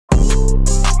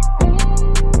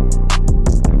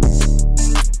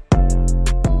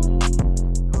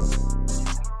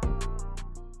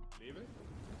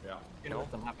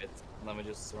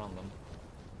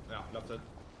left side.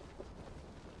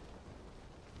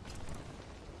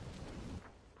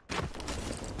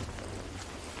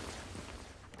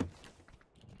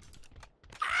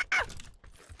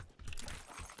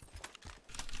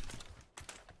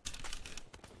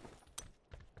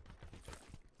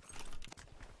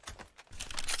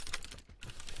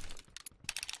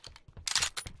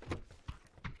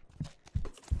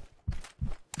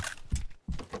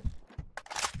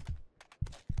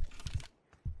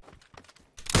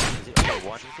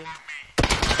 One thing?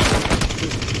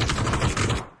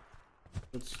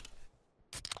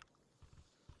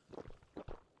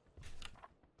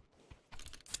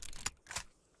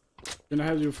 Can I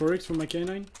have your 4x for my K9?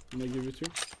 Can I give it to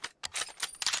you?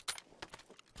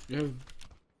 You have...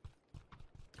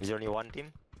 Is there only one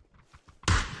team?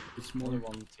 It's more. Only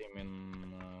one team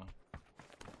in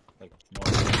like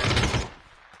north.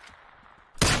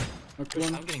 Okay,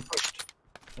 one. I'm getting pushed.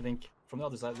 I think from the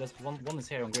other side. There's one is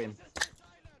here on green.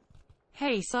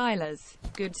 Hey SILERZZ,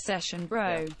 good session,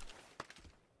 bro.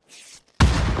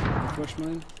 Yeah. Flash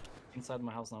mine. Inside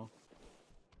my house now.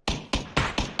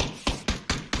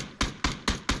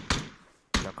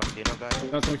 No casino guy?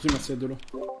 Ah, tranquille, merci de l'eau.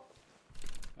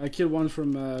 I killed one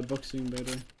from boxing, by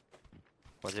the way.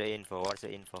 What's the info? What's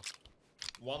the info?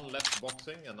 One left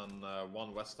boxing and then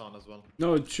one west town as well.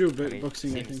 No, two I mean,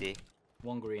 boxing, I Simsy. think.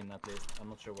 One green at least. I'm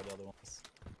not sure where the other one is.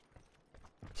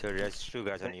 So there's two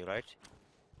guys on you, right?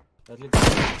 At least I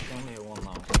only have one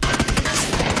now.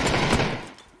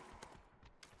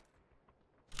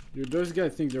 Dude, those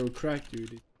guys think they were cracked,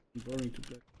 dude. It's boring to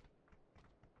play.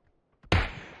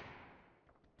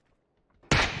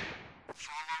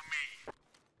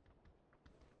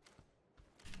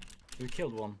 We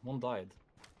killed one. One died.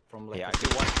 From like. Yeah, I do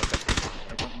one for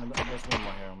There's one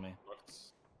more here on me.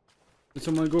 Did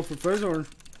someone go for first or?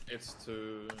 It's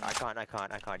to... I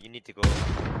can't. You need to go.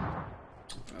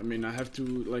 I mean, I have to,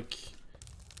 like...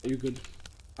 Are you good?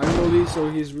 I'm Molly, so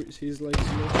he's like...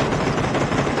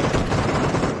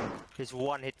 He's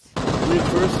one hit. You need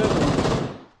first set or?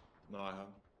 No, I have.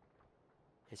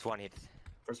 He's one hit.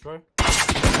 First floor?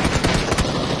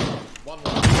 One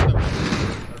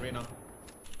arena.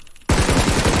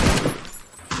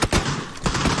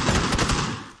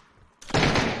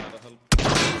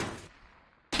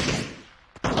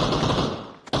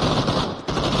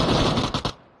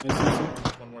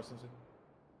 One more Simpson.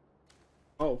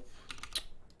 Oh.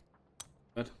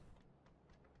 Bad.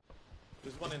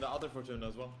 There's one in the other Fortuna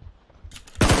as well.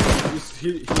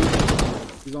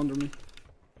 He's under me.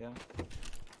 Yeah.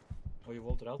 Oh, you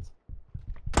vaulted out?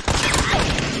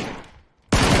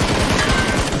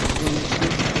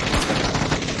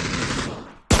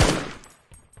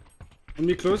 On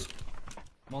me, close.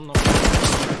 One no.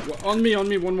 On me,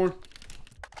 one more.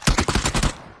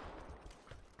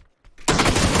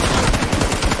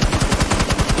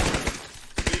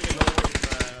 Really low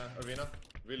in arena.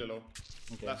 Really low.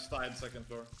 Okay. Left side, second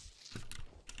floor.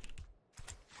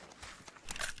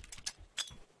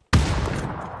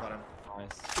 Got him.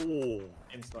 Nice. Oh.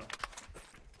 Insta.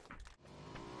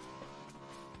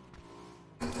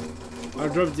 I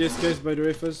dropped the SKS by the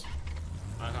way first.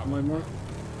 I have My mark.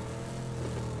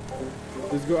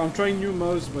 Let's go. I'm trying new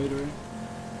mouse by the way.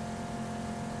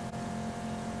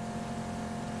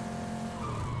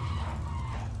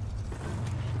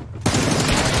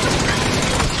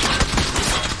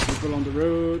 People on the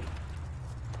road.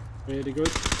 Very good.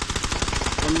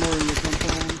 One more in the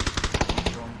compound.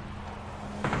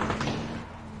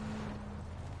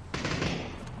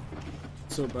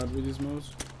 So bad with this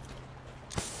mouse.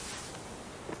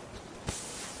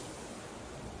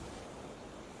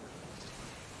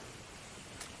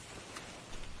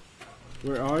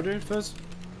 Where are they first?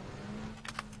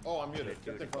 Oh, I'm muted.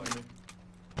 Get in front of me.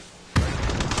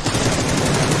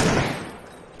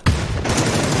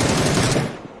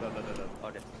 Dead. Oh,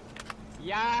 that's...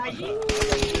 Yeah,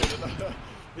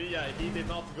 He did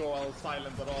not go all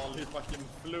silent at all. He fucking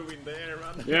flew in the air,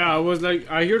 man. Yeah, I was like,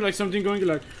 I hear like something going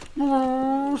like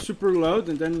super loud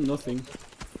and then nothing.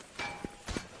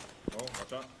 Oh,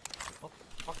 watch out. What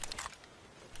the fuck?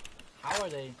 How are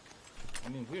they? I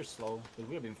mean, we're slow, but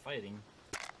we've been fighting.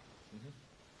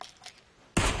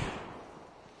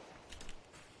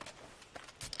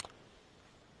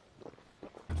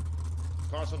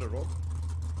 Cars on the road.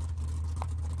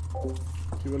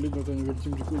 Tu vas aller dans ta nouvelle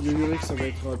team du coup. Yurik, ça va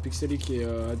être Pixelic et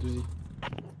Aduzi.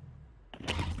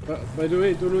 By the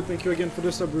way, Dolo, thank you again for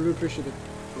the sub, really appreciate it.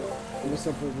 What's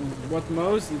up? What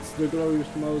mouse? It's the glorious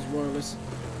mouse wireless.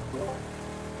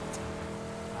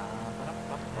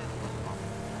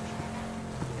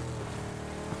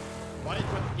 Why it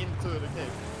went into the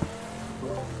cave?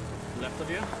 Left of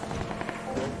you?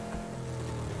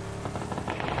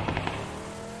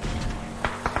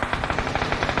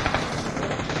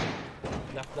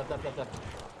 Got that.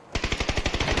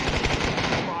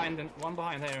 One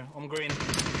behind here, on green.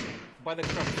 By the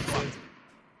truck.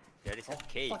 There is a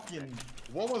cave. Fucking.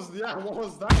 What was that?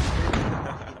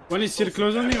 One is still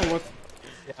close on me or what?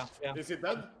 Yeah. Is it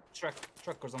dead? Truck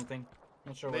or something.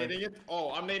 Not sure where. Nading it?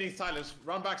 Oh, I'm nading Silence.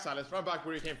 Run back, Silence. Run back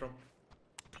where you came from.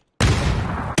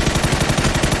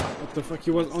 What the fuck?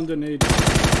 He was on the nade.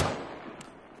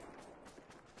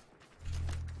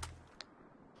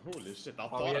 Holy shit, I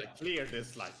thought I cleared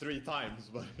this like 3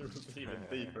 times, but it was even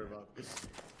deeper, man.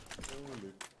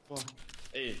 Holy fuck.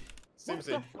 Hey,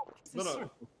 Simsy.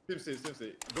 No.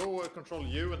 Simsy. Go control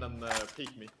you and then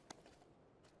peek me.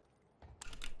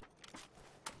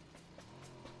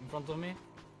 In front of me.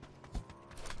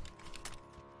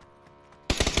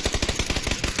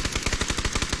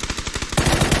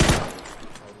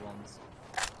 Ones.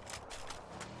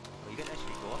 Oh, you can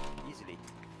actually go up easily.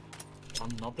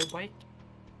 Another bike?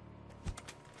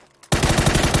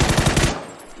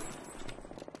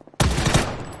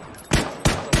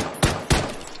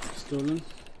 Stolen.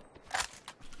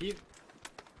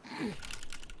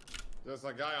 There's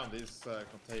a guy on these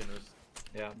containers.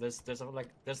 Yeah, there's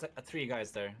 3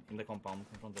 guys there in the compound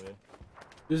in front of you.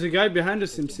 There's a guy behind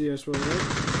us in C as well,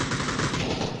 right?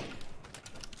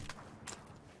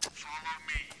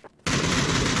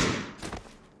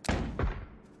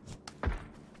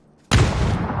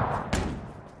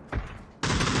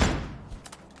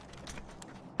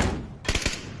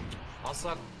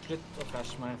 Altså, slutt å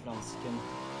flashe meg, fransken.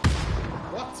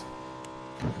 What?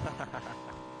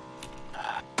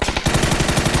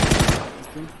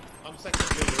 I'm second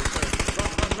leader. Run,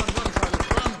 Silence,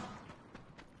 run!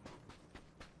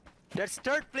 That's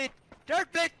third plate!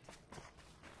 Third plate!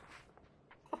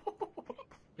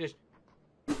 He's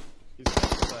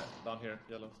down here,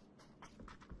 yellow.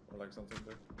 Or like something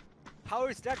there. How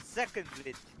is that second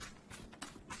plate?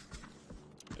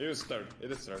 It is third.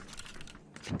 It is third.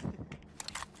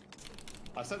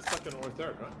 I said second or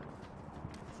third, right?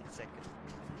 It's second.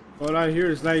 All I hear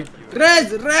is like,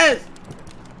 Rez!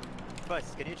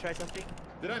 Buzz, can you try something?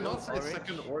 Did I not say Orange?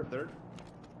 second or third?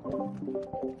 I'm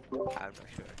not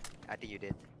sure. I think you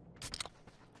did.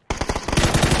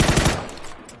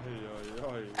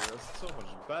 Oj, that's so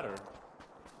much better.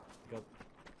 Got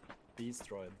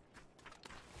destroyed.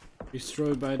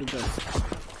 Destroyed by the best.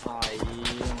 Aj,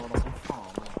 vad som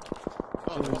fan.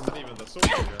 Oh, it wasn't even the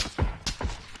soldier here.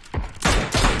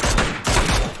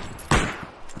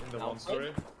 In the one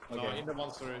story? No, Okay. in the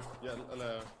one story. Yeah,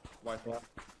 white one.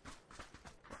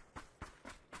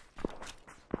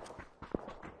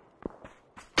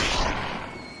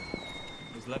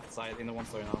 He's left side in the one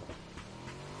story now.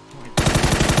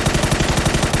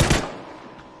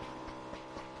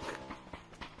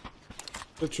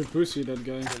 Such a pussy, that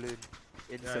guy. Saloon.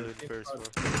 In saloon first one.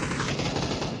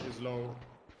 He's low.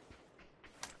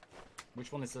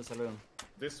 Which one is the saloon?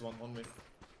 This one on me.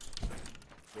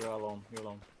 You're alone.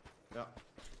 Yeah.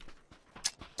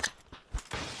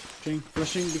 King,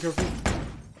 flashing, be careful.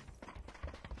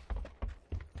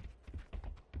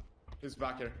 He's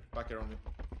back here on me.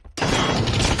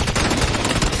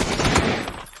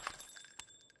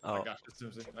 Oh. I got you,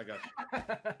 Simsy. I got you.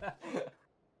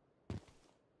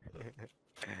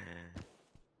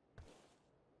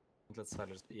 Let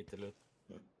SILERZZ eat the loot.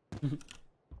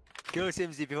 Kill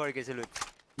Simsy before he gets a loot.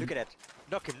 Look at that.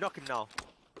 Knock him now.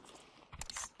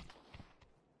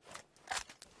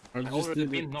 I I just already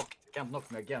need been it. knocked. Can't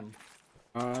knock me again.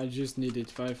 I just needed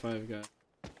 5-5, guy.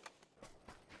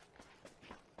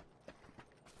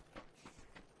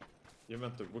 You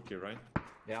meant the Wookiee, right?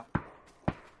 Yeah.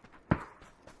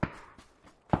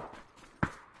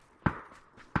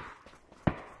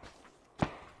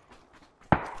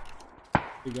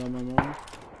 You got my mom.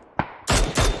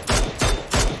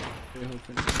 Okay,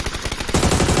 hoping.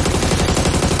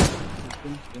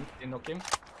 You knock him?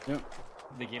 Yeah.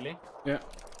 The gilly? Yeah.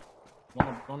 One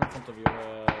in front of you,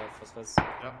 Fez.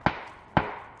 Yeah.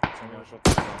 Somewhere shot.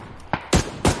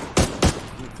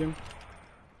 Hit him.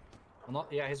 Oh, no,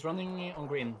 yeah, he's running on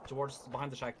green, towards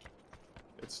behind the shack,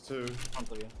 It's 2. in front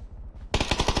of you.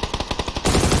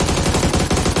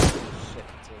 Shit,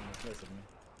 so in place of me.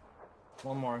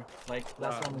 One more, like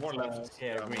last one more is left.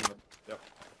 here, Yeah, green, more left. Yep.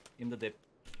 in the dip.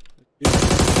 Big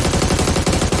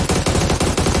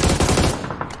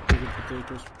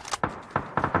potatoes.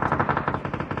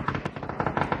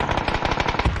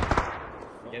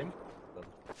 Get him?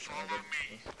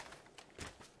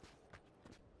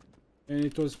 And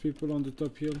it was people on the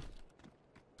top hill.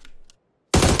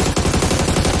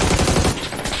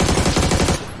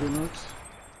 Two knocks.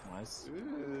 Nice.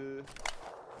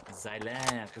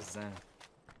 SILERZZ.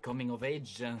 Coming of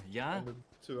age, yeah?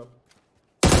 2 up.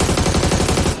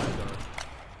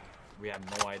 We have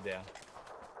no idea.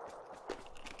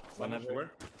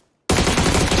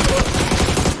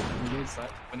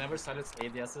 Whenever Silas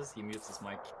ADSs, he mutes his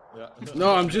mic. Yeah.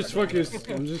 No, I'm just focused.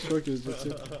 I'm just focused. That's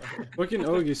it. Fucking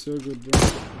AUG is so good, bro.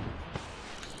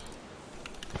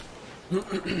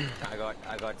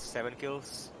 I got 7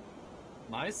 kills.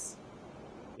 Nice.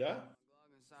 Yeah.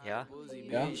 Yeah.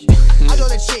 Yeah. I told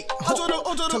that chick,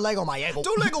 to leg on my ankle.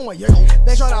 Don't leg on my ankle.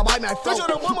 They try to bite my throat.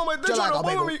 Just like a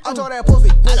bagel. I told that pussy,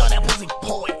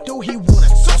 boy, do he wanna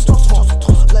toss?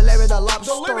 Let Larry the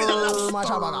lobster. My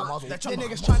chopper got muscle. That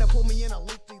niggas trying to pull me in a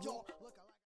loop.